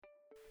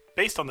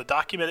Based on the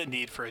documented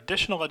need for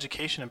additional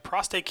education in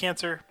prostate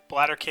cancer,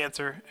 bladder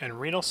cancer, and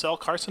renal cell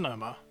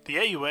carcinoma, the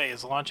AUA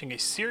is launching a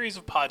series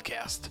of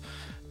podcasts,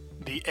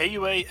 the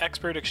AUA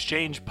Expert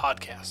Exchange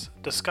Podcast,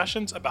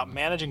 discussions about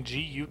managing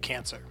GU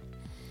cancer.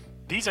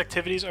 These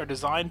activities are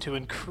designed to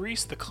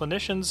increase the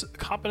clinician's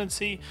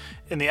competency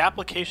in the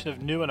application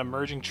of new and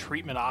emerging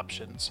treatment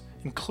options,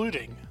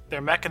 including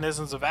their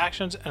mechanisms of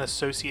actions and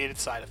associated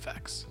side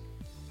effects.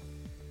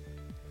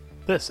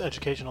 This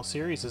educational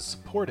series is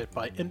supported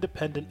by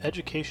independent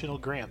educational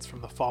grants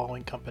from the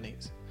following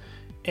companies: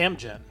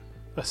 Amgen,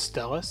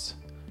 Astellas,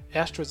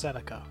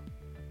 AstraZeneca,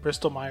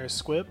 Bristol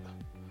Myers Squibb,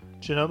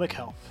 Genomic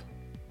Health,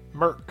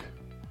 Merck,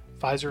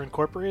 Pfizer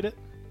Incorporated,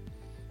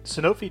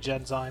 Sanofi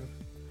Genzyme,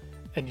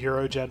 and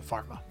Eurogen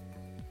Pharma.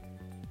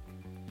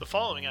 The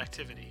following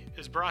activity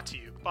is brought to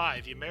you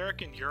by the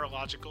American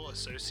Urological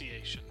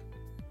Association.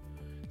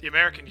 The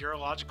American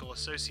Urological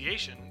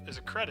Association is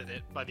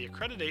accredited by the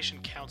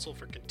Accreditation Council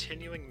for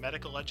Continuing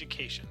Medical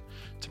Education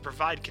to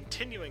provide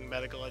continuing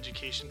medical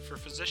education for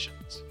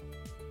physicians.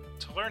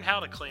 To learn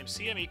how to claim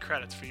CME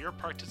credits for your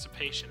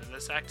participation in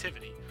this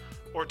activity,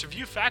 or to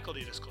view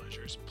faculty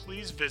disclosures,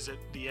 please visit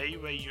the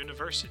AUA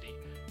University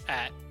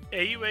at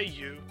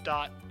auau.auanet.org.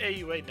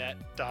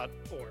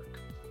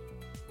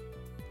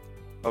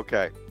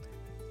 Okay.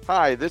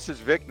 Hi, this is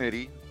Vic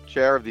Nitti,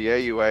 Chair of the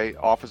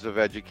AUA Office of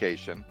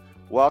Education,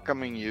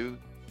 welcoming you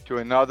to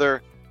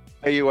another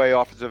AUA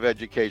Office of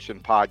Education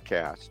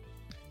podcast.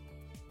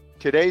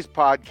 Today's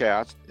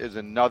podcast is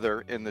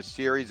another in the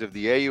series of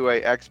the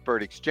AUA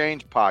Expert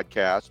Exchange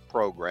podcast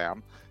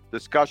program,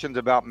 discussions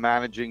about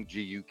managing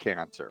GU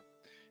cancer.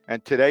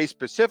 And today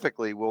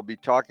specifically, we'll be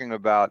talking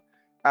about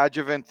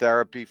adjuvant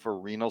therapy for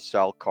renal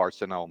cell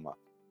carcinoma.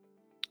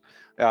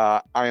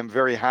 I am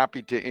very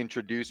happy to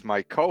introduce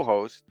my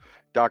co-host,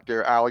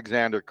 Dr.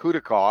 Alexander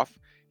Kudikoff.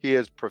 He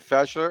is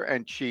Professor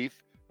and Chief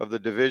of the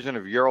Division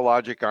of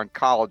Urologic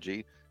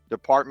Oncology,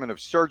 Department of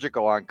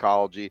Surgical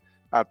Oncology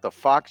at the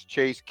Fox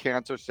Chase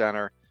Cancer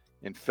Center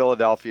in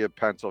Philadelphia,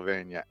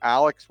 Pennsylvania.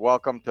 Alex,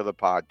 welcome to the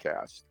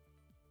podcast.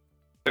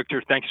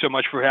 Victor, thanks so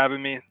much for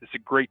having me. It's a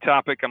great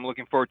topic. I'm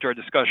looking forward to our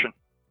discussion.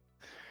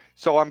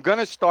 So I'm going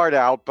to start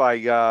out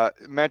by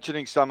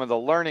mentioning some of the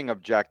learning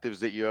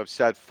objectives that you have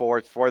set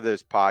forth for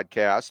this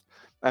podcast.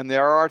 And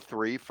there are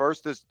three.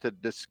 First is to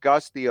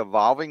discuss the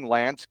evolving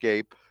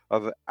landscape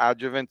of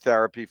adjuvant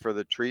therapy for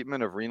the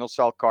treatment of renal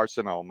cell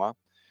carcinoma.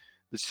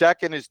 The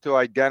second is to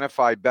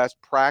identify best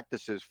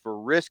practices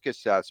for risk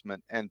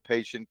assessment and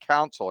patient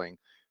counseling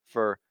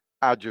for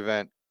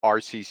adjuvant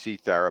RCC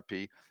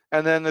therapy.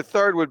 And then the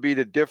third would be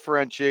to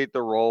differentiate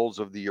the roles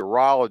of the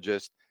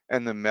urologist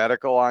and the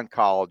medical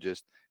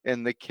oncologist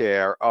in the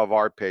care of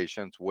our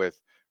patients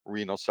with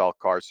renal cell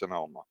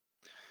carcinoma.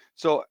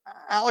 So,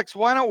 Alex,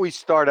 why don't we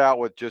start out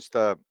with just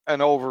an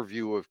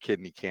overview of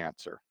kidney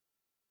cancer?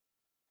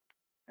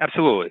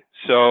 Absolutely.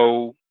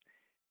 So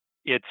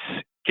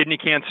kidney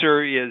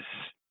cancer is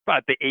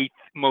about the 8th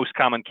most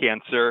common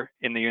cancer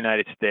in the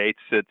United States.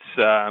 It's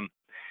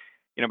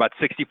about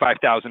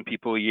 65,000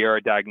 people a year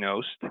are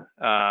diagnosed,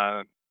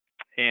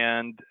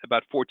 and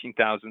about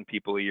 14,000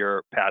 people a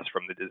year pass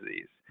from the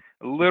disease.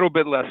 A little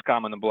bit less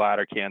common than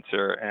bladder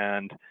cancer,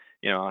 and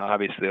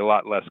obviously a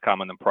lot less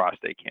common than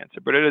prostate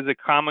cancer. But it is a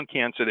common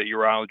cancer that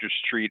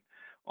urologists treat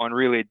on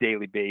really a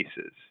daily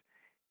basis.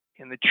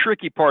 And the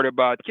tricky part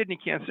about kidney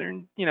cancer,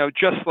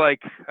 just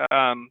like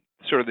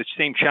sort of the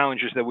same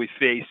challenges that we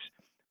face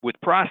with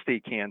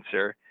prostate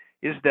cancer,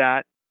 is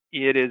that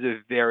it is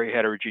a very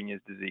heterogeneous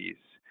disease.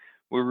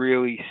 We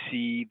really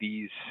see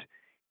these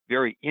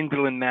very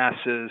indolent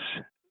masses,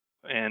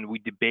 and we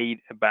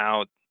debate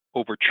about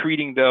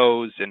over-treating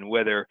those and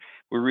whether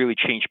we really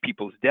change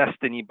people's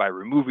destiny by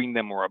removing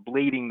them or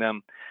ablating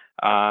them,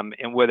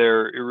 and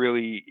whether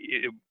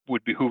it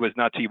would behoove us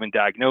not to even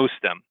diagnose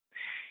them.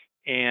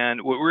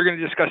 And what we're going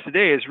to discuss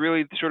today is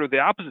really sort of the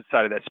opposite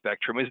side of that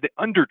spectrum, is the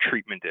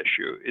undertreatment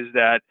issue, is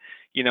that,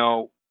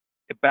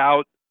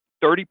 about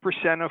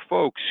 30% of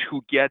folks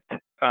who get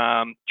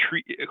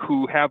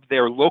who have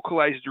their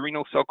localized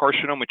renal cell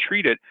carcinoma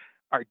treated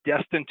are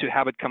destined to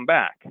have it come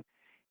back.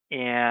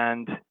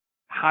 And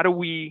how do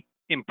we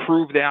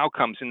improve the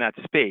outcomes in that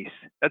space?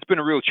 That's been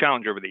a real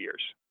challenge over the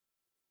years.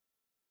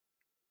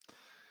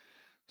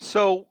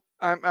 So,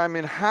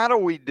 how do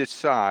we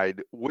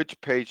decide which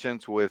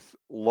patients with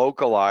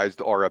localized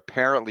or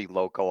apparently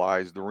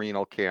localized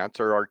renal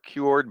cancer are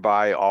cured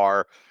by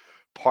our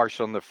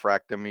partial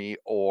nephrectomy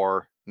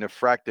or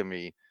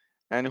nephrectomy,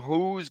 and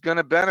who's going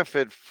to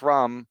benefit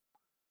from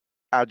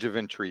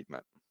adjuvant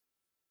treatment?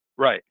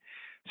 Right.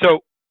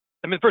 So,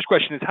 the first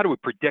question is, how do we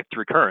predict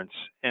recurrence?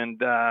 And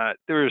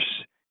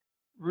there's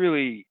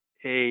really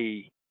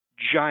a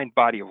giant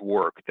body of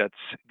work that's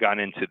gone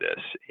into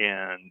this.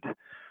 And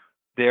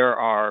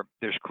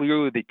there's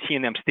clearly the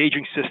TNM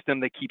staging system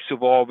that keeps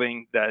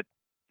evolving, that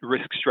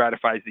risk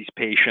stratifies these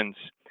patients.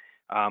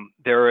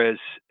 There is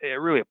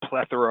really a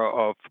plethora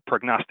of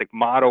prognostic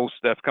models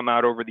that have come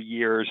out over the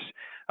years.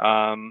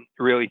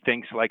 Really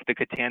things like the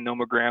Catan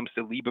nomograms,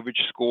 the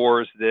Leibovitz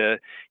scores, the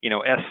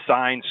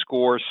S-sign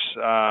scores,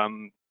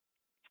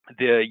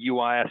 the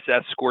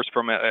UISS scores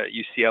from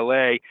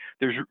UCLA.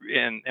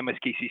 And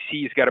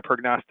MSKCC's got a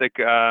prognostic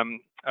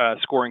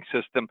scoring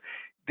system.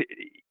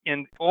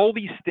 And all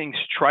these things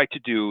try to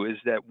do is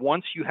that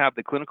once you have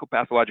the clinical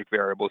pathologic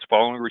variables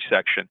following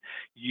resection,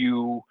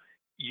 you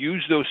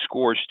use those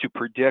scores to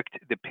predict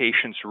the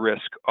patient's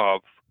risk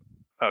of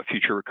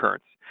future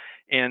recurrence.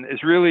 And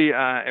it's really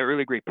a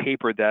really great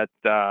paper that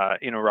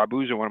Rob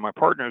Uzo, one of my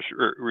partners,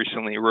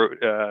 recently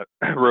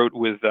wrote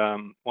with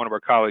one of our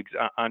colleagues,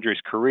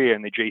 Andres Correa,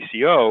 in the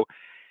JCO,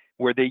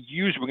 where they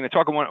used. We're going to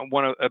talk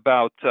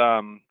about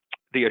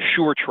the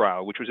ASSURE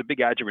trial, which was a big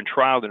adjuvant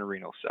trial in a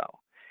renal cell.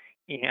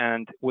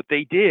 And what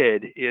they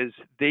did is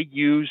they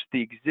used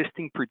the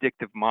existing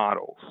predictive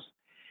models,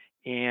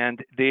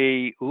 and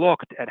they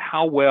looked at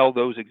how well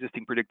those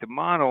existing predictive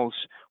models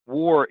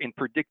were in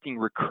predicting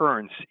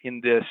recurrence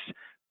in this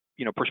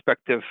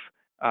prospective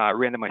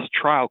randomized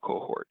trial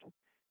cohort.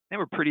 They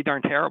were pretty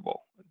darn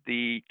terrible.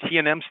 The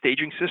TNM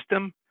staging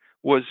system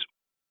was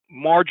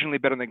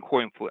marginally better than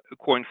coin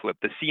flip.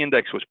 The C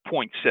index was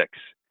 0.6,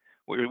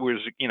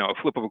 whereas a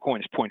flip of a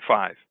coin is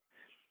 0.5.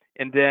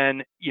 And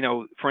then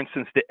for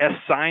instance, the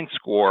S-sign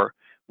score,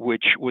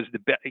 which was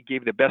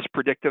gave the best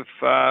predictive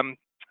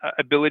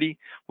ability,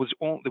 was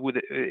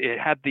it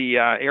had the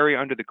area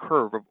under the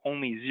curve of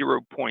only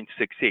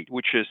 0.68,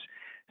 which is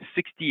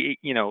 68%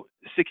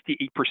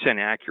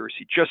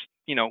 accuracy, just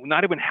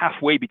not even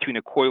halfway between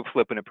a coil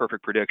flip and a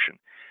perfect prediction.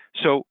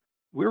 So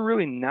we're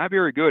really not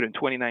very good in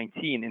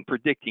 2019 in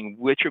predicting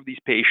which of these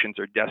patients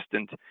are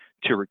destined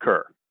to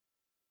recur.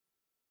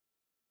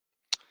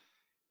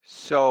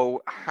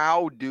 So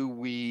how do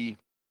we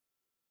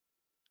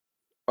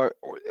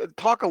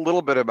talk a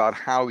little bit about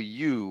how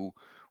you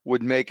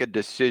would make a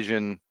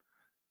decision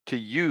to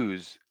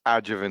use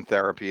adjuvant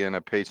therapy in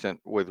a patient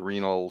with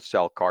renal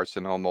cell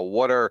carcinoma?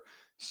 What are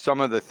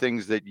some of the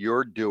things that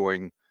you're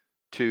doing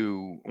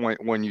to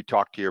when you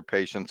talk to your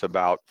patients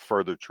about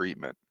further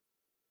treatment?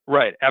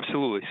 Right,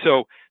 absolutely.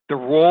 So the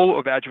role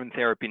of adjuvant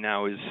therapy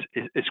now is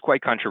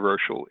quite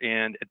controversial,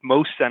 and at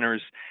most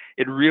centers,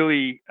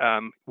 we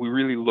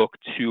really look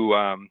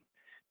to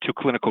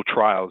clinical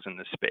trials in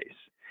this space.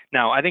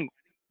 Now, I think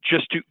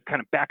just to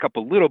kind of back up a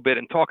little bit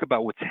and talk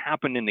about what's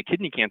happened in the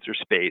kidney cancer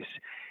space,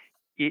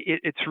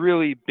 it's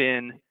really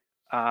been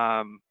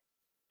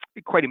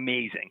quite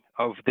amazing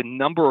of the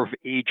number of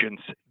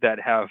agents that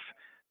have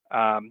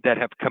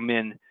come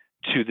in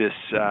to this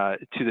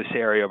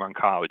area of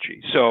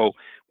oncology. So,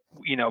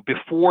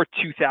 before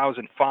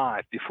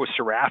 2005, before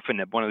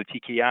sorafenib, one of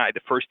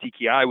the first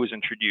TKI was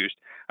introduced,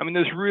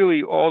 there's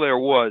really all there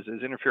was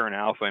is interferon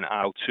alpha and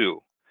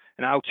IL-2.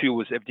 And IL-2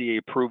 was FDA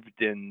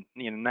approved in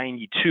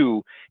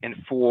 92, and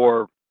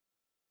for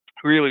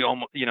really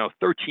almost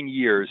 13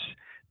 years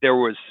there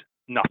was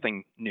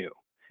nothing new.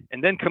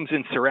 And then comes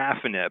in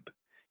sorafenib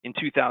in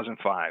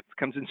 2005,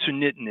 comes in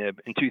sunitinib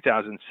in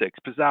 2006,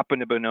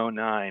 pazopanib in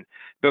 2009,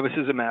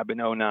 bevacizumab in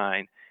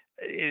 2009,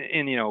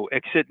 and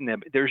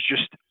axitinib. There's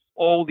just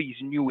all these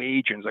new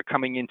agents are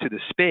coming into the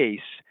space,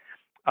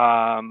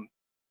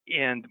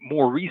 and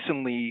more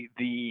recently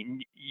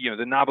the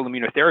novel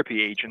immunotherapy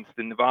agents,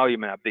 the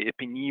nivolumab, the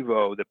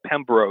ipi/nivo, the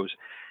pembros,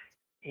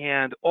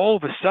 and all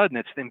of a sudden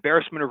it's the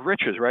embarrassment of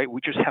riches, right? We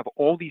just have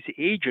all these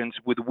agents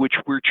with which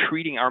we're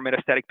treating our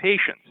metastatic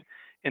patients.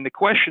 And the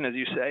question, as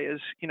you say,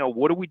 is,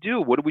 what do we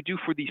do? What do we do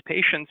for these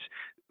patients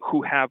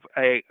who have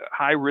a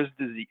high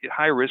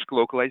risk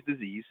localized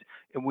disease,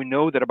 and we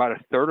know that about a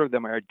third of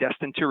them are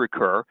destined to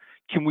recur?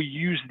 Can we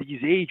use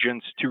these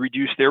agents to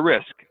reduce their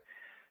risk?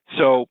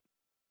 So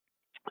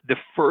the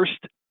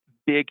first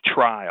big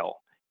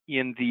trial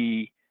in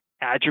the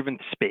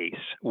adjuvant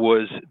space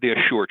was the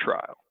ASSURE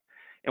trial.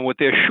 And what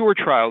the ASSURE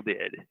trial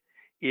did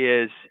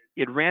is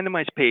it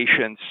randomized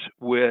patients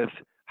with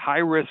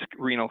high-risk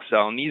renal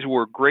cell, and these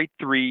were grade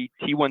 3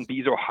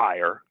 T1Bs or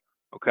higher,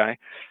 okay?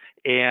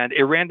 And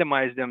it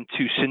randomized them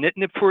to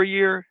sunitinib for a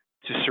year,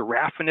 to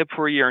sorafenib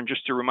for a year. And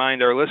just to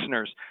remind our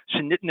listeners,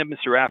 sunitinib and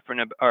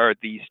sorafenib are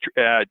these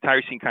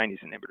tyrosine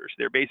kinase inhibitors.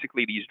 They're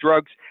basically these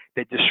drugs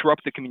that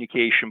disrupt the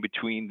communication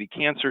between the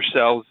cancer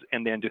cells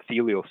and the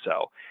endothelial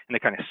cell, and they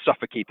kind of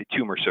suffocate the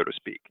tumor, so to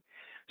speak.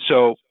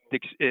 So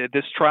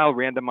this trial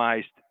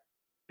randomized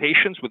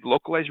patients with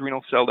localized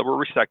renal cell that were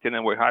resected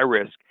and were high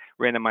risk,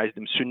 randomized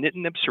them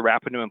sunitinib,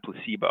 sorafenib, and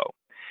placebo.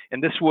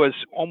 And this was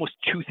almost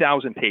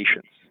 2,000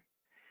 patients.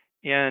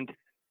 And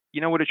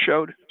you know what it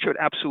showed? It showed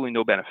absolutely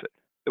no benefit.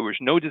 There was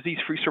no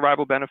disease-free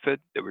survival benefit.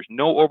 There was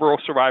no overall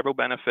survival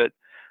benefit.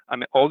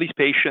 All these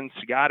patients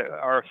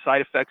are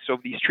side effects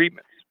of these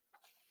treatments.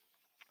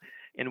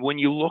 And when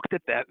you looked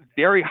at that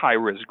very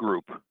high-risk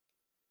group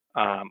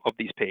of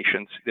these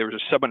patients, there was a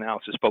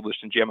sub-analysis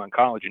published in JAMA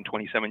Oncology in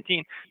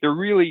 2017. There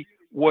really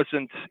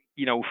wasn't,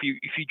 if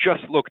you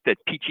just looked at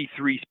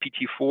PT3s,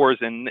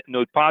 PT4s, and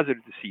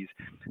node-positive disease,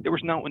 there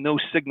was no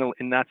signal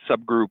in that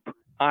subgroup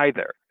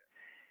either.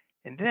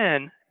 And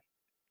then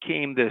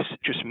came this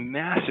just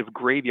massive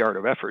graveyard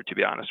of effort, to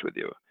be honest with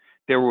you.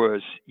 There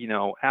was,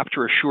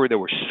 after ASSURE, there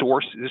was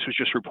SOURCE. This was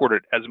just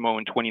reported at ESMO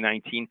in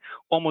 2019.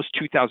 Almost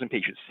 2,000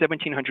 patients,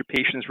 1,700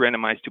 patients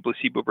randomized to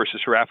placebo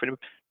versus sorafenib.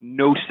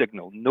 No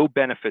signal, no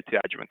benefit to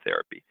adjuvant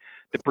therapy.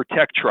 The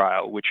PROTECT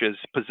trial, which is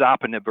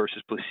pazopanib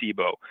versus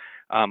placebo,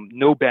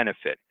 no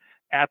benefit.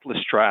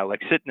 ATLAS trial,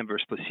 axitinib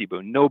versus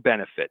placebo, no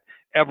benefit.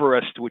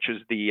 Everest, which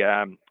is the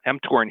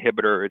mTOR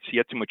inhibitor, it's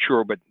yet to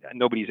mature, but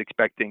nobody's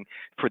expecting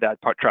for that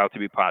trial to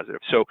be positive.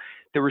 So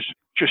there was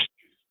just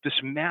this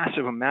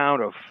massive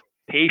amount of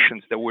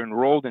patients that were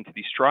enrolled into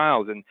these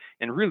trials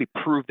and really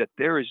proved that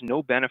there is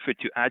no benefit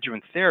to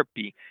adjuvant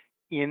therapy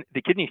in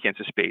the kidney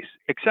cancer space,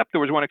 except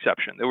there was one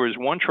exception. There was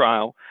one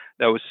trial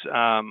that was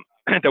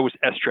that was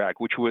STRAC,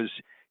 which was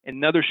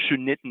another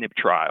sunitinib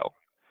trial.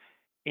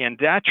 And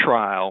that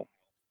trial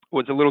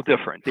was a little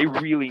different. They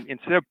really,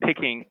 instead of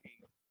picking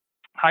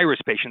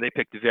high-risk patients, they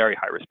picked very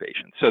high-risk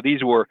patients. So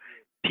these were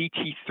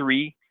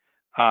PT3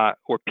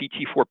 or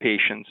PT4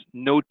 patients,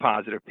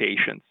 node-positive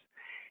patients,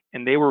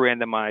 and they were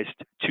randomized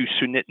to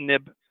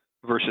sunitinib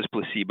versus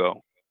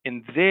placebo.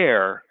 And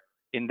there,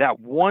 in that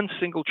one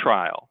single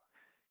trial,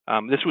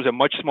 this was a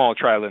much smaller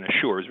trial than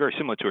ASSURE. It was very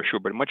similar to ASSURE,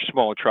 but a much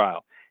smaller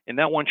trial. In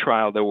that one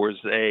trial, there was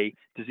a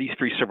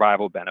disease-free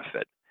survival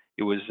benefit.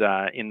 It was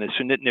in the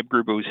sunitinib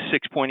group, it was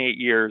 6.8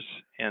 years,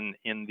 and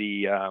in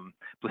the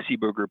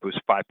placebo group, it was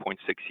 5.6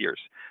 years.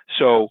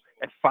 So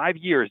at 5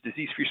 years,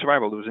 disease-free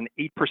survival, there was an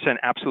 8%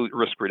 absolute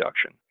risk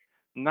reduction.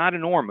 Not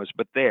enormous,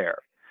 but there.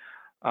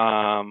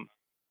 And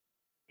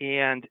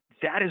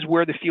that is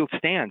where the field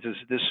stands.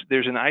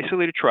 There's an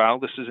isolated trial.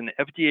 This is an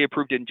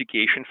FDA-approved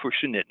indication for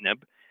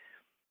sunitinib.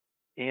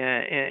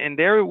 And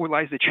there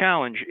lies the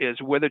challenge,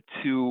 is whether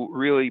to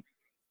really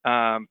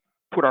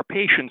put our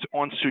patients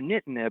on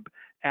sunitinib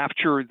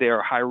after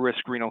their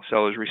high-risk renal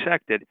cell is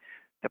resected.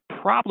 The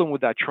problem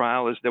with that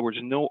trial is there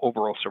was no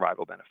overall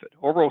survival benefit.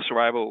 Overall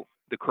survival,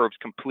 the curves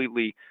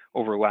completely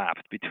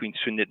overlapped between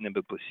sunitinib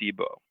and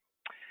placebo.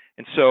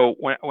 And so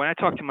when I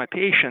talk to my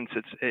patients,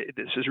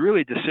 this is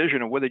really a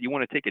decision of whether you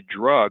want to take a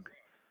drug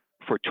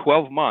for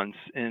 12 months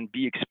and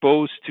be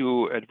exposed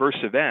to adverse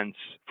events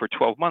for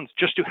 12 months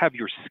just to have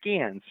your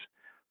scans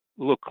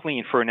look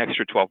clean for an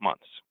extra 12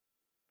 months.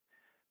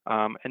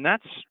 And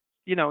that's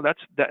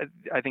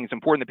I think it's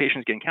important that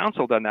patients get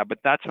counseled on that, but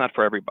that's not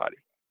for everybody.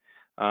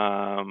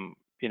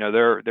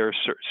 There are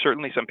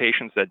certainly some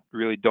patients that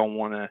really don't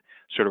want to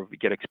sort of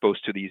get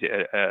exposed to these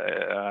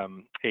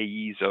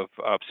AEs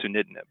of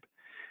sunitinib.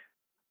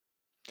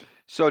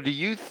 So do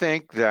you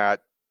think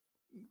that,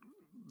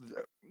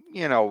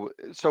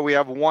 so we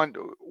have one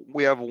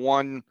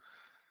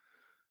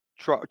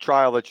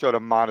trial that showed a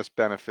modest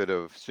benefit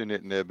of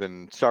sunitinib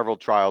and several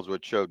trials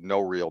which showed no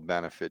real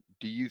benefit.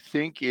 Do you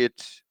think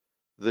it's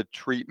the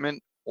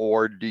treatment,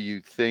 or do you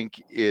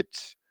think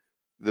it's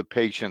the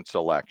patient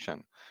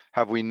selection?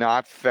 Have we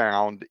not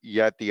found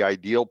yet the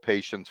ideal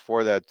patients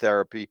for that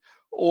therapy,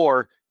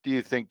 or do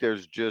you think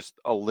there's just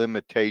a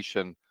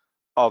limitation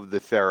of the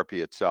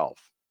therapy itself?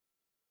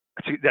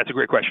 That's a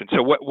great question.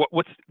 So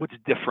what's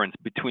different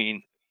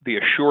between the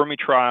ASSURE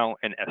trial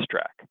and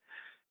STRAC?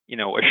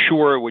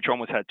 ASSURE, which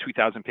almost had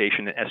 2,000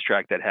 patients, and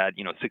STRAC that had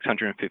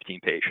 615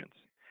 patients.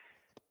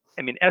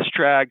 I mean,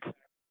 STRAC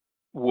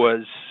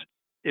was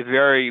a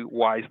very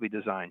wisely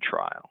designed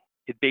trial.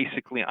 It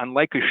basically,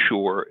 unlike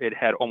ASSURE, it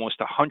had almost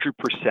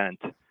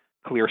 100%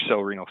 clear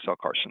cell renal cell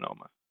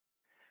carcinoma.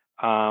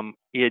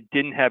 It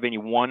didn't have any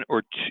one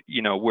or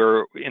two,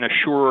 where in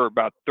ASSURE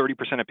about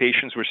 30% of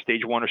patients were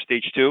stage 1 or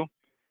stage 2.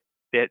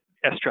 That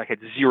STRAC had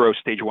 0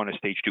 stage 1 or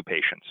stage 2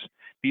 patients.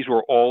 These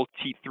were all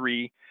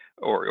T3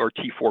 or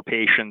T4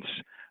 patients,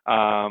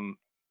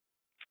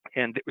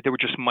 and they were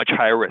just much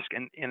higher risk.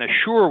 And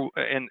ASSURE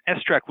and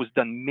STRAC was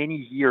done many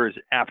years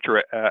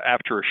after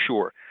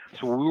ASSURE,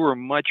 so we were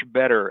much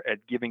better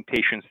at giving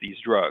patients these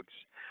drugs.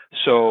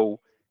 So,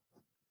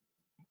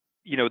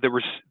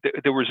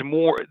 there was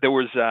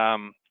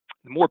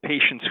more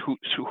patients who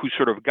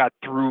sort of got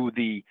through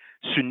the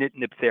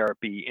sunitinib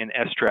therapy in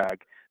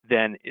STRAC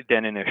than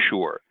in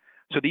ASSURE.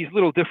 So these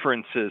little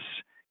differences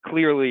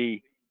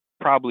clearly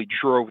probably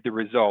drove the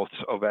results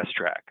of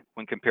STRAC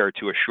when compared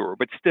to ASSURE.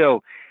 But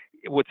still,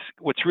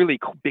 what's really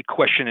a big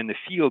question in the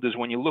field is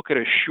when you look at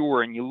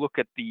ASSURE and you look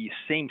at the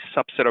same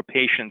subset of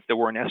patients that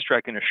were in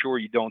STRAC and ASSURE,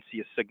 you don't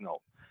see a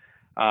signal.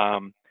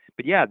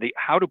 But yeah,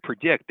 how to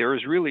predict, there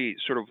is really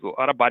sort of a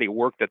lot of body of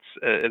work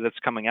that's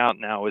coming out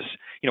now is,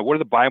 what are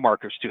the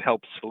biomarkers to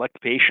help select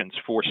patients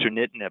for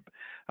sunitinib?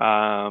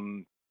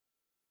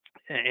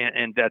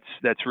 And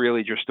that's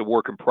really just a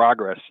work in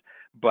progress.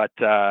 But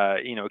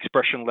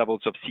expression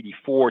levels of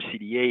CD4,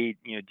 CD8,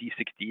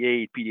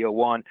 D68,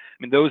 PD-L1. I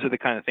mean, those are the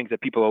kind of things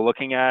that people are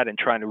looking at and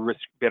trying to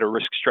better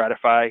risk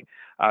stratify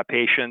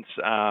patients.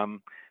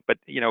 But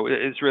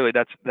it's really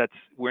that's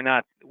we're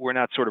not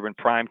sort of in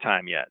prime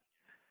time yet.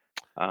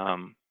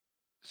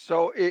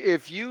 So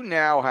if you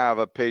now have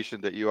a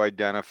patient that you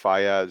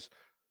identify as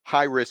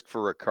high risk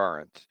for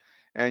recurrence,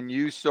 and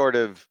you sort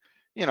of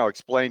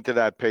explain to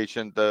that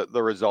patient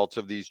the results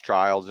of these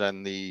trials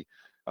and the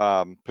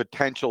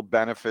potential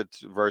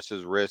benefits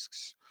versus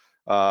risks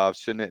of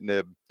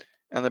sunitinib,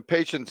 and the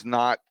patient's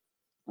not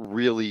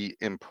really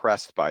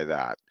impressed by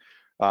that.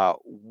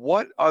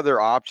 What other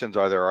options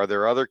are there? Are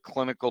there other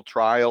clinical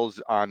trials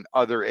on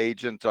other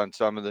agents, on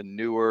some of the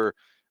newer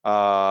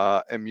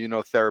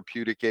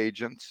immunotherapeutic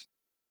agents?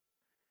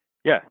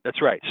 Yeah,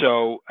 that's right.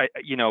 So,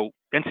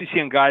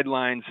 NCCN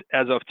guidelines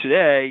as of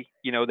today,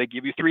 they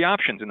give you three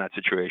options in that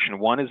situation.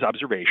 One is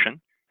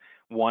observation,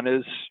 one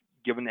is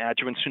given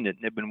adjuvant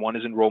sunitinib, and one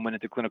is enrollment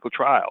into clinical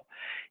trial.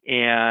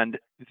 And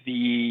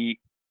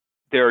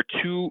there are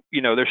two,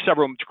 there's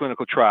several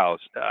clinical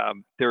trials,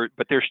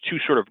 but there's two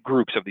sort of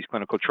groups of these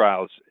clinical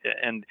trials,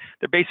 and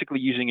they're basically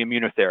using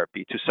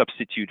immunotherapy to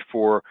substitute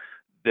for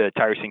the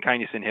tyrosine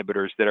kinase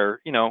inhibitors that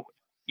are,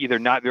 either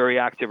not very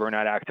active or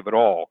not active at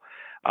all.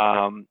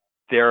 Some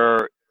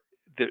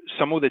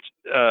of the,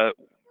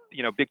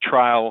 big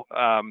trial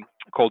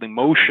called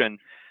IMMOTION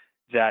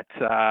that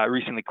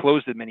recently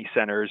closed at many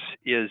centers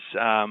is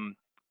a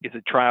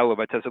trial of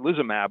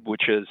atezolizumab,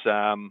 which is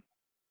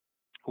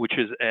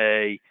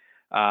a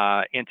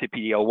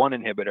anti-PD-L1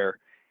 inhibitor,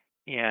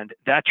 and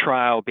that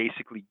trial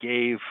basically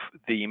gave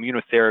the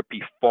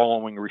immunotherapy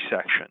following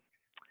resection.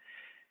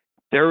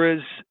 There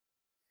is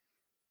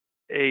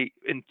a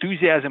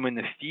enthusiasm in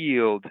the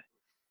field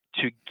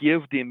to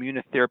give the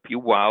immunotherapy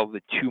while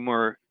the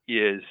tumor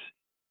is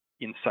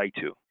in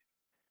situ,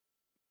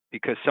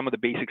 because some of the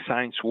basic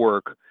science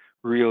work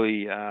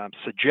really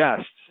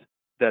suggests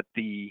that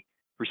the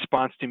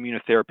response to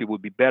immunotherapy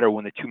would be better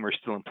when the tumor is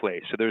still in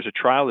place. So there's a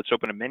trial that's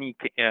open to many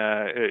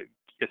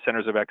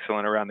centers of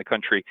excellence around the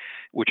country,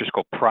 which is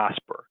called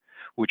PROSPER,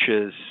 which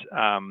is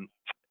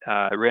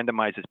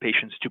randomizes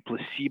patients to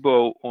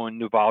placebo on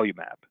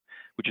nivolumab,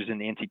 which is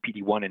an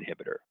anti-PD-1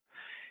 inhibitor.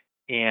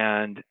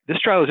 And this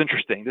trial is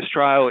interesting. This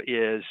trial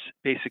is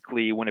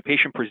basically when a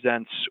patient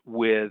presents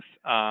with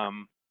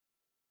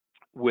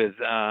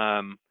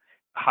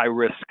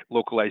high-risk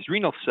localized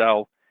renal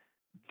cell,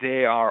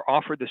 they are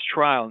offered this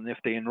trial, and if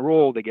they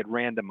enroll, they get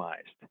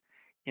randomized.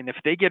 And if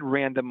they get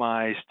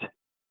randomized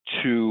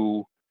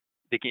to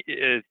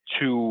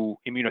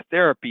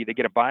immunotherapy, they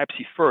get a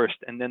biopsy first,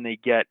 and then they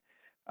get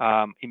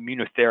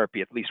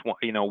immunotherapy, at least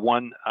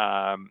one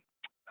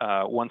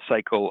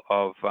cycle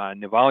of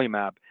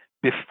nivolumab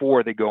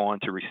before they go on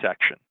to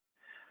resection.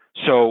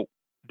 So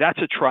that's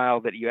a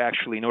trial that you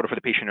actually, in order for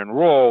the patient to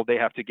enroll, they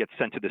have to get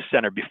sent to the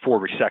center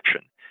before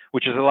resection,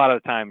 which is a lot of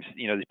the times,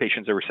 these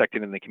patients are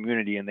resected in the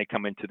community and they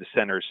come into the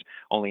centers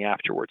only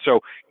afterwards.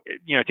 So,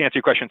 to answer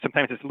your question,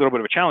 sometimes it's a little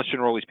bit of a challenge to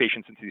enroll these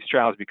patients into these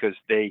trials because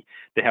they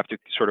have to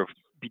sort of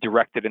be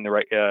directed in the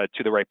right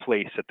to the right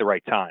place at the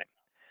right time.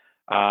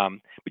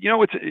 But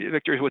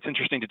Victor, what's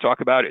interesting to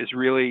talk about is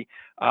really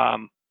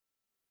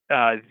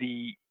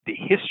the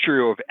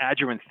history of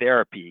adjuvant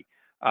therapy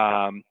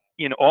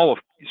in all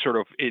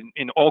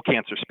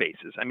cancer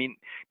spaces. I mean,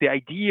 the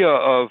idea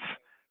of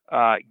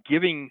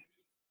giving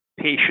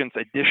patients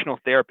additional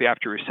therapy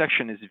after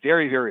resection is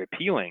very, very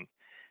appealing,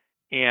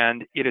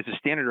 and it is a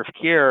standard of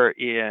care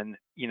in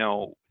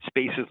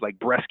spaces like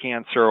breast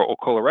cancer or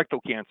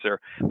colorectal cancer.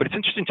 But it's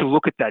interesting to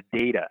look at that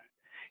data.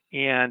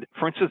 And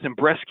for instance, in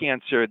breast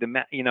cancer,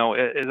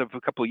 as of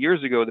a couple of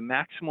years ago, the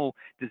maximal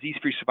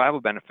disease-free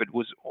survival benefit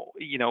was,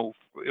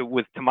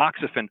 with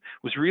tamoxifen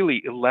was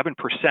really 11%.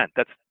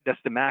 That's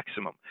the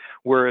maximum.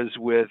 Whereas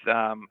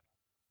the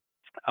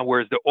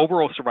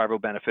overall survival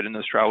benefit in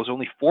this trial was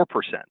only 4%.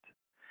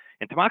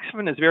 And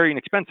tamoxifen is very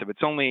inexpensive.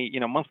 It's only,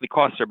 monthly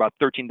costs are about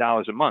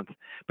 $13 a month.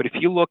 But if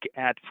you look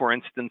at, for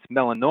instance,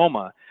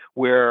 melanoma,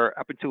 where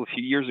up until a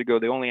few years ago,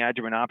 the only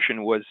adjuvant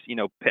option was,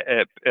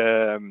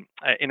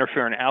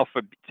 interferon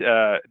alpha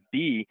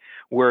B,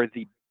 where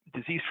the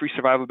disease-free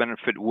survival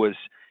benefit was,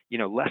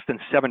 less than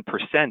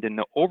 7%, and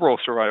the overall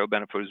survival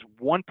benefit was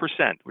 1%.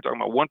 We're talking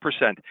about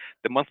 1%.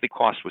 The monthly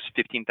cost was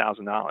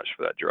 $15,000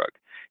 for that drug.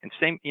 And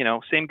same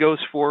goes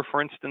for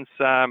instance,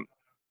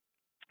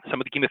 some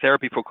of the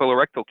chemotherapy for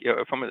colorectal,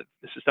 from the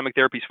systemic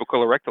therapies for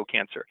colorectal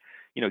cancer,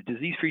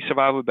 disease-free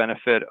survival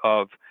benefit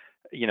of,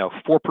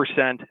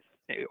 4%,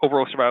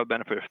 overall survival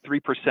benefit of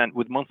 3%,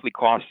 with monthly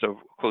costs of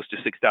close to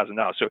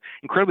 $6,000. So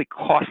incredibly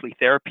costly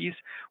therapies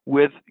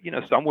with,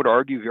 some would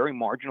argue very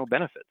marginal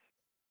benefits.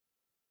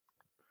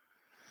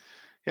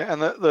 Yeah,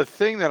 and the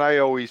thing that I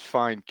always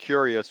find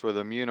curious with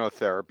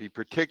immunotherapy,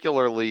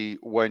 particularly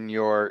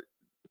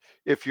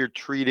if you're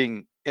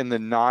treating in the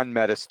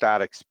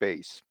non-metastatic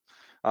space,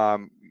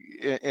 in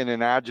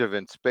an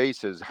adjuvant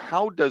space, is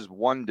how does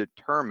one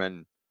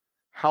determine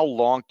how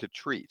long to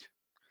treat?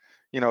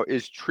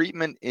 Is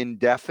treatment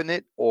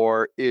indefinite,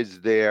 or is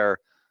there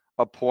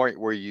a point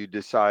where you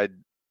decide,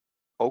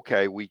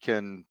 okay, we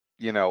can,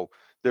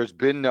 there's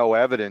been no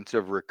evidence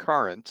of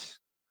recurrence,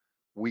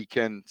 we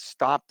can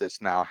stop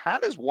this now? How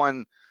does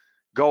one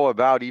go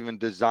about even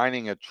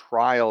designing a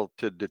trial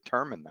to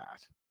determine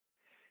that?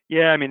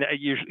 Yeah, I mean,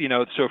 usually,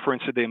 so for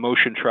instance, the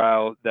IMMOTION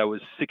trial, that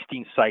was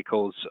 16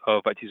 cycles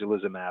of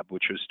atezolizumab,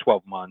 which was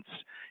 12 months.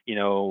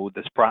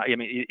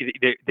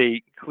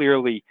 They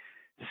clearly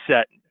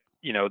set,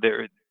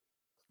 their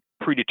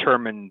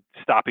predetermined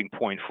stopping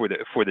point for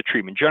the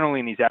treatment. Generally,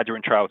 in these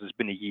adjuvant trials, it's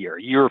been a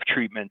year of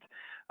treatment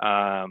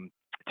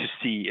to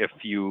see if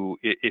you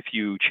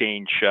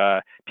change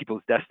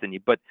people's destiny.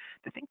 But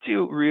the thing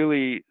to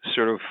really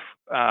sort of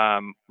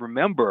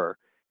remember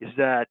is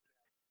that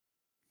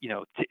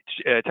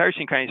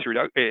tyrosine kinase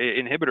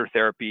inhibitor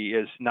therapy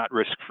is not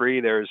risk-free.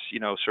 There's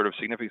sort of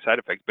significant side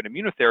effects, but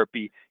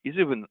immunotherapy is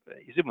even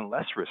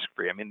less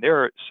risk-free. I mean,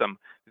 there are some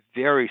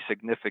very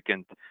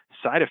significant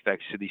side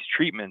effects to these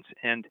treatments,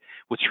 and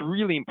what's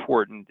really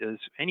important is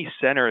any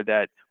center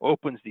that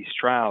opens these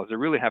trials, they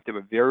really have to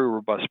have a very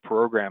robust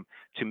program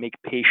to make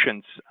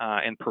patients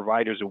and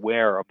providers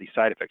aware of these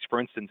side effects. For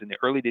instance, in the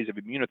early days of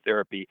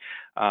immunotherapy,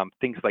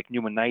 things like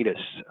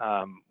pneumonitis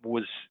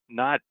was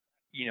not,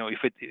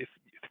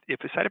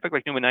 if a side effect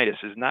like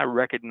pneumonitis is not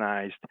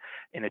recognized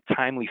in a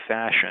timely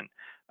fashion,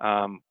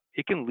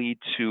 it can lead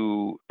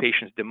to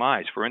patient's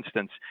demise. For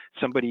instance,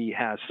 somebody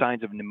has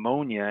signs of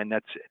pneumonia, and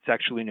it's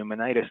actually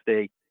pneumonitis.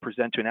 They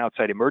present to an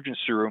outside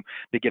emergency room.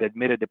 They get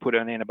admitted. They put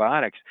on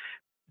antibiotics.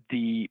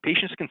 The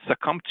patients can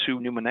succumb to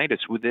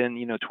pneumonitis within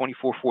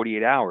 24,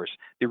 48 hours.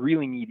 They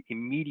really need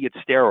immediate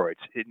steroids.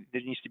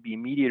 There needs to be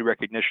immediate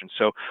recognition.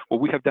 So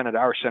what we have done at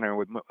our center,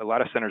 what a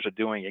lot of centers are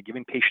doing, are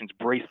giving patients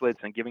bracelets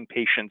and giving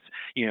patients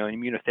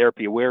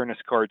immunotherapy awareness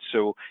cards.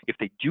 So if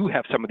they do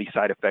have some of these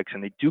side effects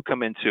and they do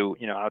come into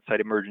outside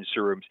emergency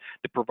rooms,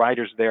 the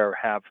providers there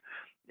have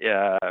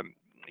a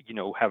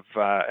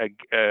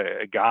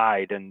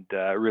guide and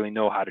really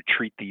know how to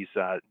treat these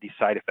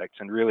side effects.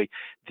 And really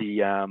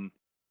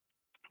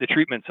the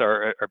treatments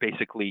are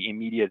basically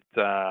immediate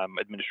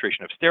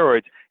administration of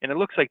steroids, and it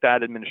looks like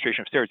that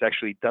administration of steroids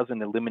actually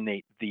doesn't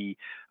eliminate the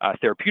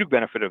therapeutic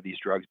benefit of these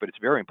drugs, but it's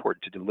very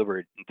important to deliver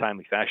it in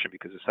timely fashion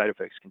because the side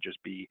effects can just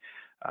be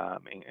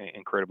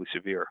incredibly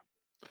severe.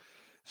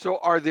 So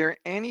are there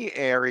any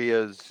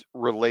areas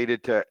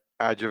related to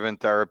adjuvant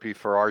therapy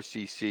for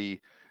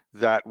RCC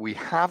that we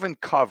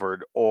haven't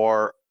covered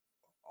or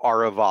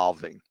are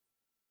evolving?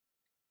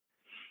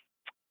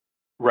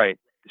 Right.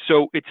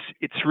 So it's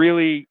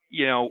really,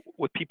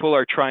 what people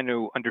are trying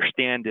to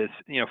understand is,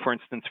 for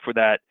instance, for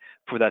that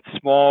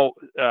small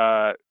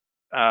STRAC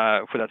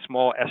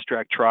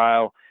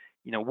trial,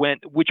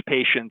 which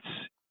patients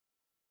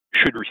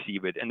should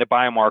receive it, and the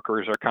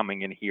biomarkers are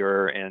coming in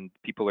here, and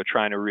people are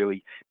trying to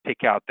really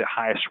pick out the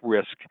highest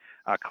risk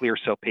clear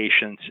cell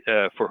patients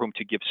for whom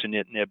to give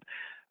sunitinib.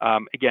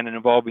 Again, an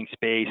evolving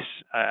space.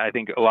 I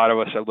think a lot of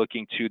us are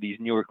looking to these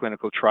newer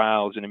clinical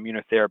trials and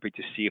immunotherapy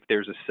to see if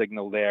there's a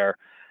signal there.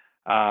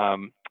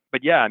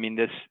 But yeah, I mean,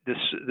 this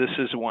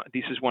is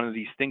one of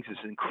these things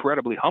that's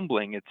incredibly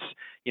humbling. It's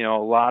a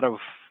lot of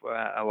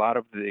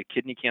the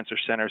kidney cancer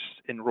centers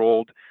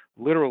enrolled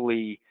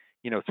literally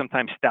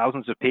sometimes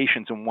thousands of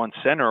patients in one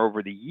center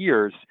over the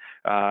years,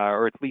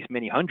 or at least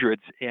many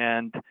hundreds,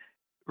 and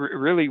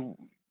really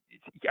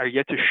are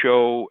yet to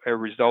show a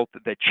result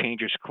that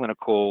changes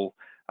clinical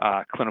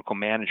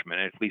management,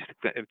 at least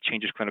it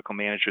changes clinical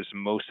managers in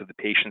most of the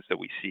patients that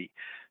we see.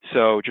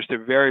 So just a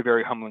very,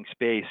 very humbling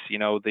space. The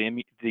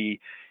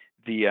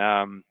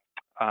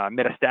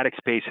metastatic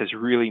space has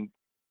really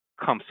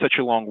come such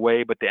a long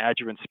way, but the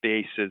adjuvant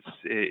space is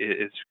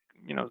I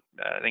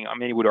think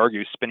many would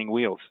argue spinning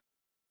wheels.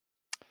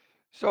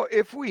 So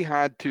if we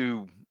had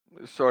to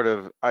sort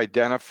of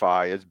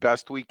identify as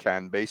best we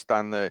can based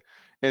on the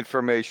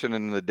information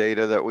and the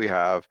data that we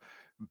have,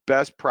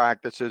 best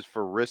practices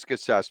for risk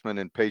assessment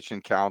and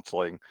patient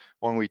counseling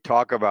when we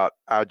talk about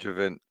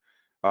adjuvant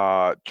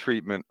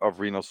treatment of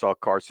renal cell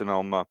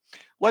carcinoma,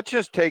 let's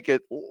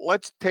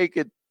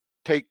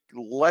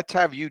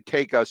have you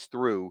take us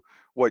through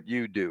what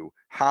you do,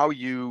 how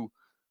you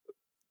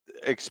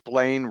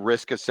explain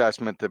risk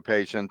assessment to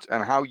patients,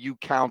 and how you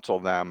counsel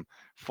them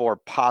for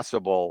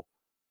possible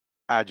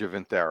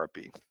adjuvant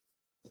therapy.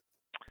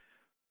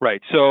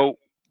 Right. So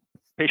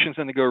patients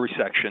undergo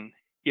resection.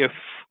 If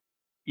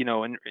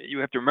and you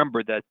have to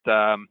remember that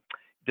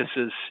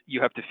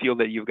you have to feel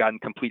that you've gotten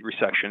complete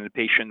resection. The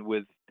patient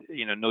with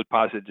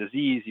node-positive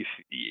disease,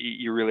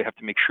 you really have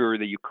to make sure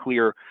that you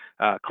clear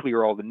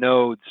all the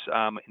nodes.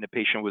 In the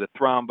patient with a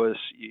thrombus,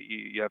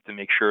 you have to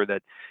make sure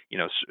that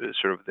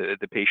sort of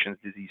the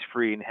patient's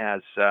disease-free and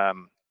has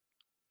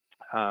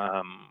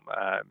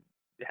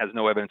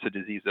no evidence of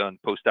disease on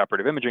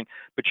postoperative imaging.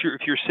 But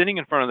if you're sitting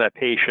in front of that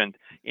patient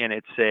and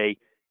it's a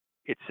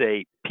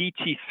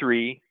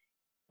PT3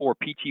 or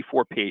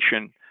PT4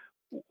 patient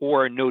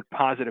or a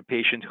node-positive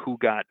patient who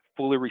got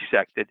fully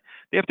resected,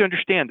 they have to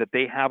understand that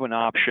they have an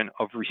option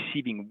of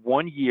receiving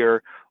 1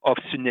 year of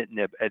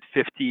sunitinib at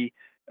 50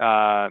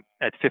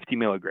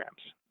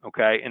 milligrams,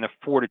 okay, in a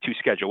 4-2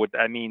 schedule. What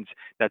that means,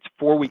 that's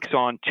 4 weeks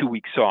on, 2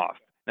 weeks off.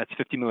 That's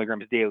 50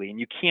 milligrams daily, and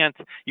you can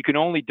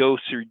only dose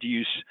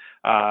reduce.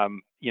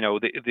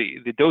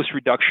 The dose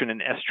reduction in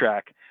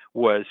STRAC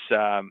was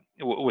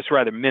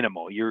rather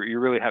minimal. You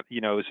really have,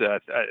 it was I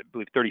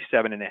believe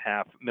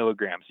 37.5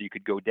 milligrams you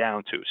could go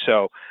down to.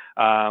 So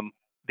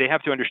they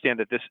have to understand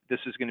that this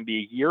is going to be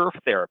a year of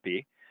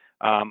therapy.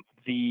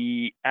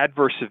 The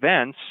adverse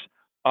events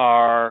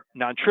are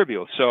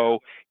non-trivial. So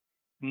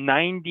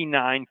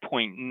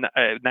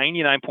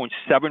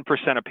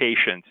 99.7% of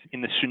patients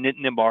in the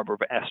sunitinib arm of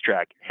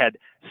STRAC had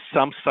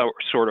some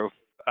sort of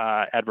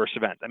adverse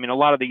event. I mean, a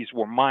lot of these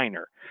were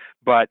minor,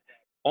 but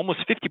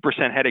almost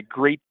 50% had a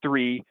grade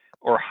 3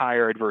 or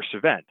higher adverse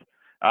event.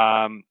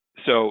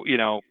 So,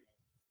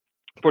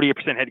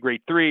 48% had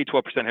grade 3,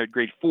 12% had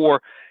grade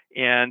 4,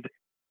 and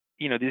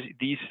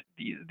these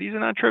are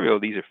not trivial.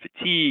 These are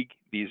fatigue,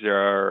 these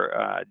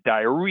are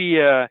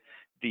diarrhea,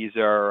 these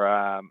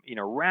are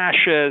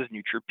rashes,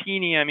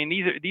 neutropenia. I mean,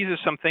 these are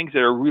some things that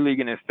are really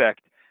going to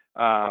affect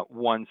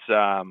one's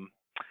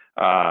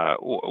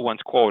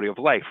quality of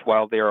life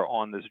while they're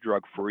on this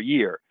drug for a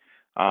year.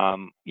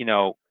 In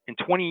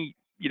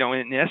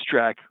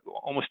STRAC,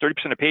 almost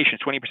 30% of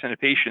patients, 20% of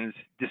patients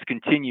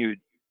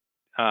discontinued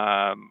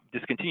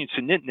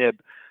sunitinib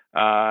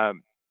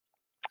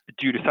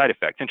due to side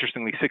effects.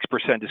 Interestingly,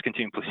 6%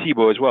 discontinued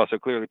placebo as well. So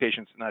clearly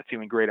patients are not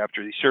feeling great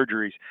after these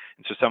surgeries.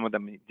 And so some of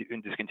them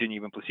discontinue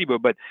even placebo.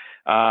 But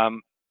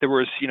there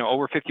was,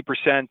 over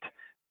 50%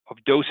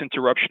 of dose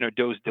interruption or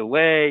dose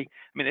delay. I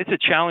mean, it's a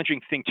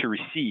challenging thing to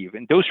receive.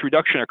 And dose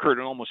reduction occurred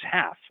in almost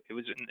half. It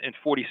was in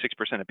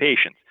 46% of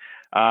patients.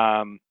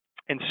 And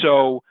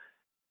so,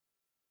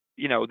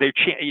 you have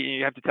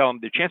to tell them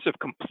the chance of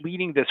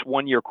completing this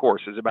 1-year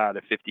course is about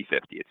a 50-50.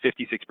 It's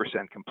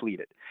 56%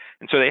 completed.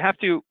 And so they have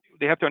to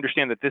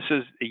understand that this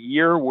is a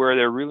year where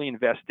they're really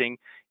investing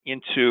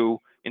into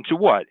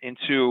what?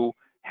 Into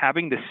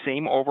having the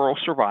same overall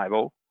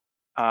survival,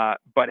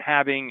 but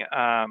having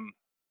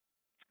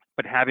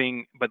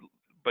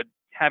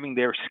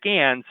their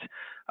scans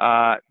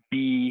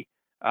be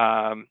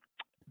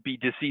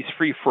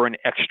disease-free for an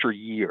extra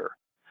year.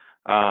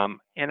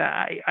 And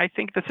I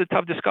think that's a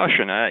tough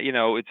discussion.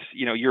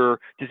 Your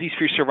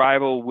disease-free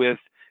survival with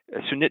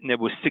sunitinib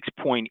was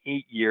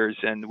 6.8 years,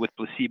 and with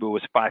placebo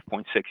was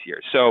 5.6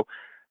 years. So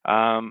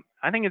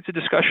I think it's a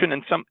discussion,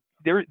 and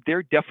there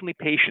are definitely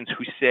patients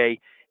who say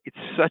it's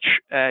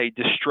such a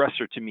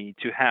distressor to me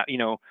to have,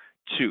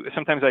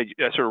 sometimes I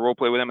sort of role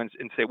play with them and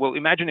say, well,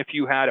 imagine if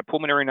you had a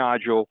pulmonary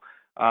nodule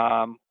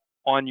on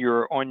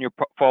your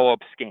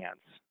follow-up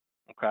scans.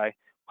 Okay,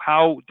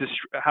 how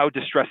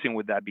distressing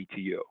would that be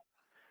to you?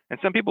 And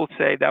some people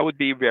say that would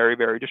be very,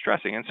 very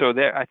distressing. And so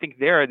I think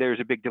there's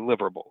a big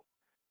deliverable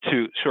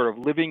to sort of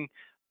living,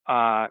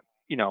 an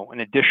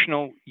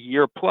additional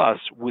year plus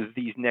with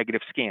these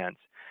negative scans.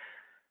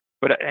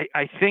 But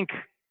I think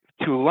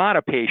to a lot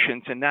of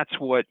patients, and that's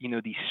what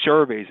these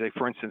surveys. Like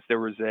for instance, there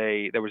was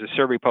a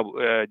survey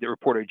that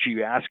reported at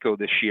ASCO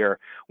this year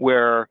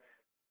where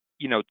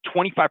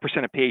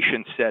 25% of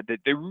patients said that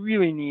they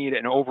really need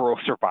an overall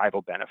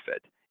survival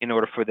benefit in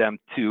order for them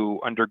to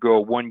undergo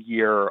 1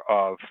 year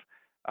of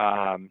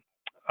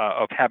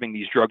having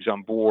these drugs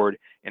on board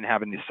and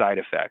having the side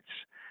effects.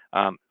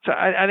 So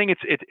I think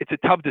it's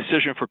a tough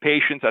decision for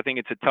patients. I think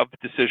it's a tough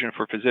decision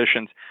for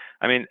physicians.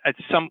 I mean,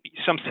 some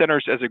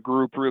centers as a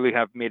group really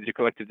have made a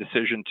collective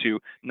decision to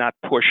not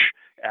push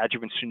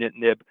adjuvant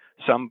sunitinib.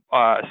 Some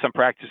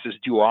practices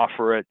do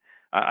offer it.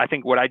 I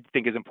think what I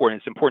think is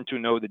important, it's important to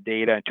know the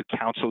data and to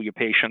counsel your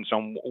patients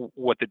on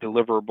what the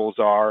deliverables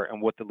are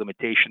and what the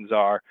limitations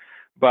are.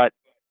 But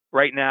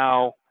right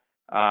now,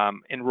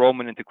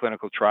 enrollment into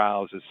clinical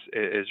trials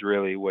is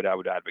really what I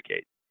would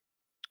advocate.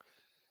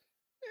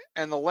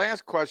 And the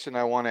last question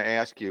I want to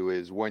ask you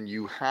is, when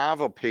you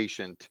have a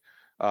patient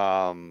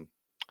in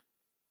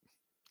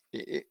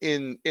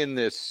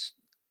this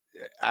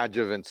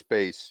adjuvant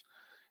space,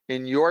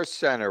 in your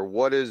center,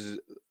 what is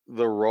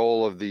the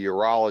role of the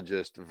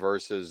urologist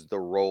versus the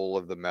role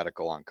of the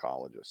medical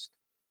oncologist?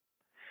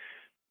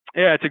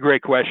 Yeah, it's a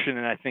great question,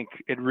 and I think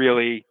it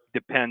really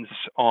depends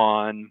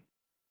on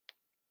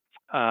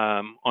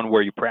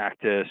where you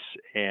practice,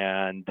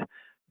 and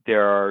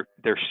there are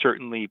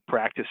certainly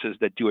practices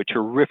that do a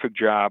terrific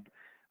job,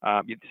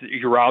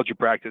 urology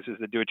practices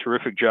that do a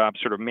terrific job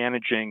sort of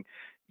managing,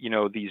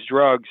 these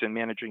drugs and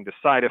managing the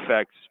side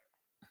effects.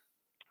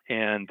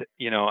 And,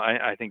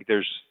 I think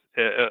there's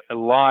a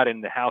lot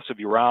in the house of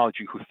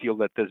urology who feel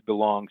that this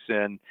belongs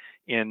in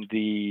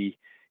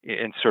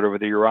sort of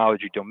the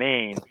urology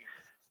domain.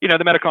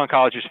 The medical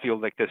oncologists feel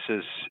like this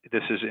is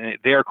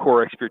their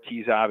core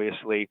expertise,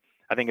 obviously.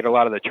 I think at a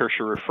lot of the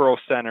tertiary referral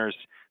centers,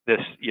 the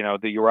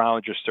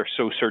urologists are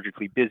so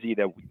surgically busy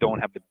that we don't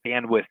have the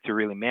bandwidth to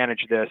really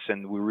manage this,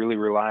 and we really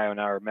rely on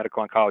our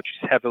medical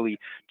oncologists heavily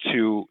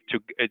to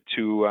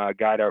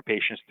guide our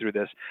patients through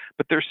this.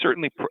 But there's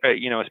certainly,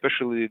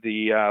 especially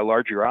the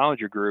large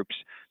urology groups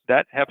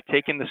that have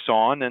taken this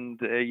on and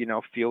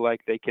feel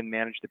like they can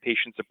manage the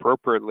patients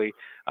appropriately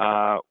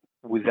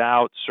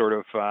without sort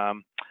of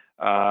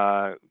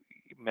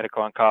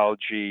medical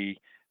oncology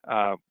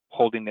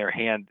holding their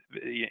hand,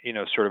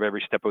 sort of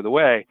every step of the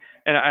way.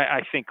 And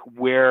I think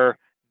where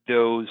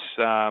those,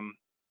 how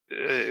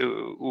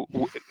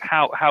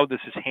this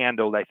is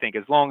handled, I think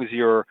as long as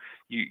you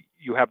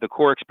have the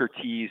core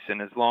expertise,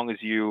 and as long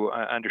as you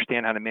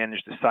understand how to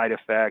manage the side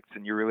effects,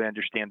 and you really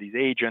understand these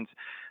agents,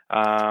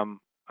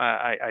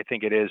 I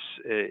think it is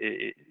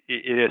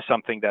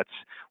something that's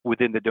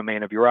within the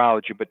domain of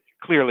urology, but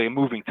clearly a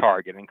moving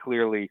target, and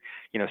clearly,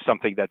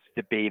 something that's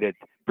debated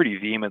pretty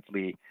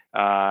vehemently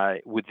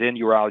within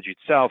urology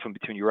itself and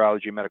between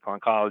urology and medical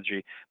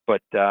oncology.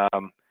 But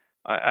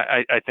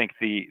I think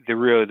the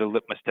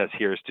litmus test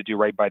here is to do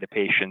right by the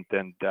patient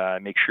and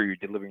make sure you're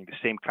delivering the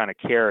same kind of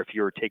care if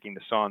you're taking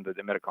this on that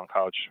the medical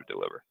oncologist would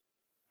deliver.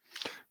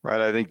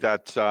 Right. I think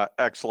that's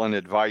excellent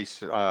advice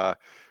for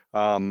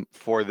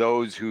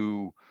those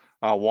who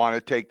want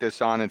to take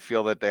this on and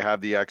feel that they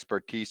have the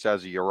expertise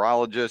as a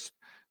urologist.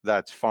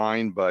 That's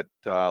fine, but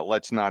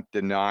let's not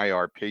deny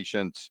our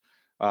patients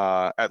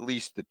at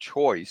least the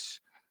choice.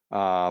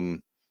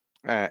 And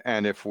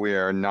if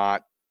we're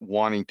not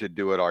wanting to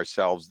do it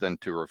ourselves, then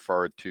to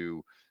refer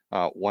to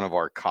one of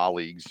our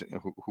colleagues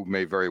who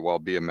may very well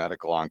be a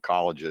medical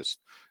oncologist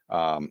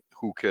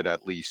who could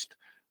at least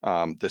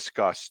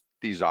discuss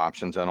these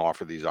options and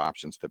offer these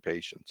options to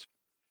patients.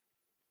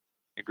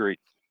 Agreed.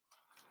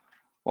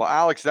 Well,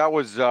 Alex, that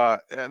was a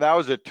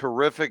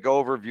terrific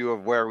overview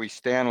of where we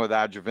stand with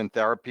adjuvant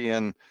therapy,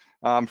 and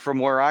from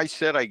where I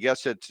sit, I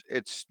guess it's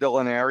still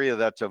an area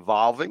that's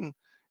evolving,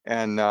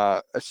 and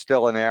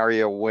still an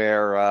area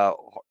where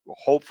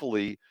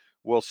hopefully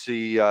we'll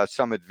see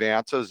some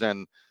advances.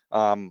 And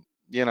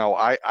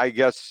I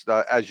guess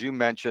as you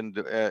mentioned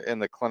in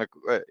the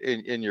clinical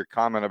in your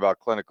comment about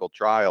clinical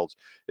trials,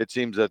 it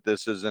seems that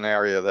this is an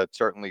area that's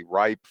certainly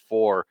ripe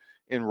for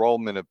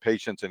enrollment of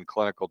patients in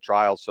clinical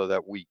trials, so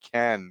that we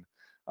can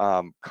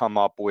come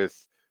up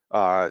with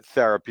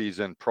therapies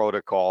and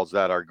protocols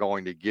that are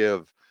going to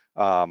give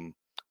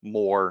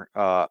more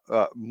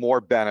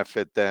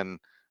benefit than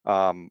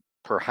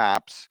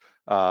perhaps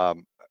a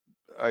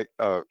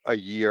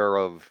year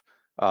of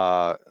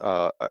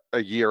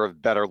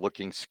better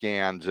looking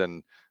scans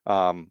and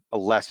a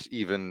less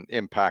even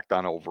impact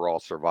on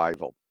overall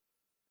survival.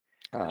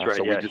 That's right.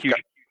 So yeah,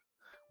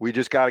 we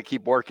just got to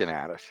keep working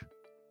at it.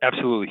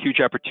 Absolutely.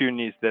 Huge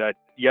opportunities that are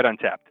yet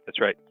untapped.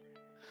 That's right.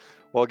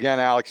 Well, again,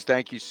 Alex,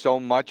 thank you so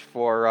much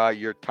for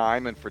your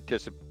time and for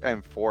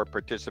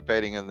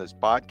participating in this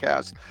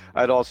podcast.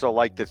 I'd also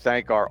like to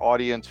thank our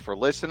audience for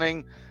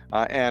listening.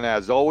 And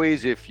as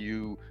always, if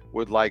you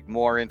would like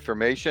more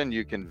information,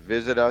 you can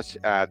visit us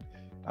at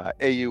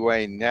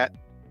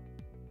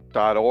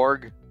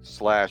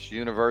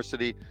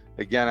auanet.org/university.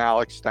 Again,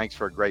 Alex, thanks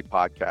for a great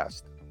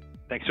podcast.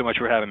 Thanks so much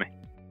for having me.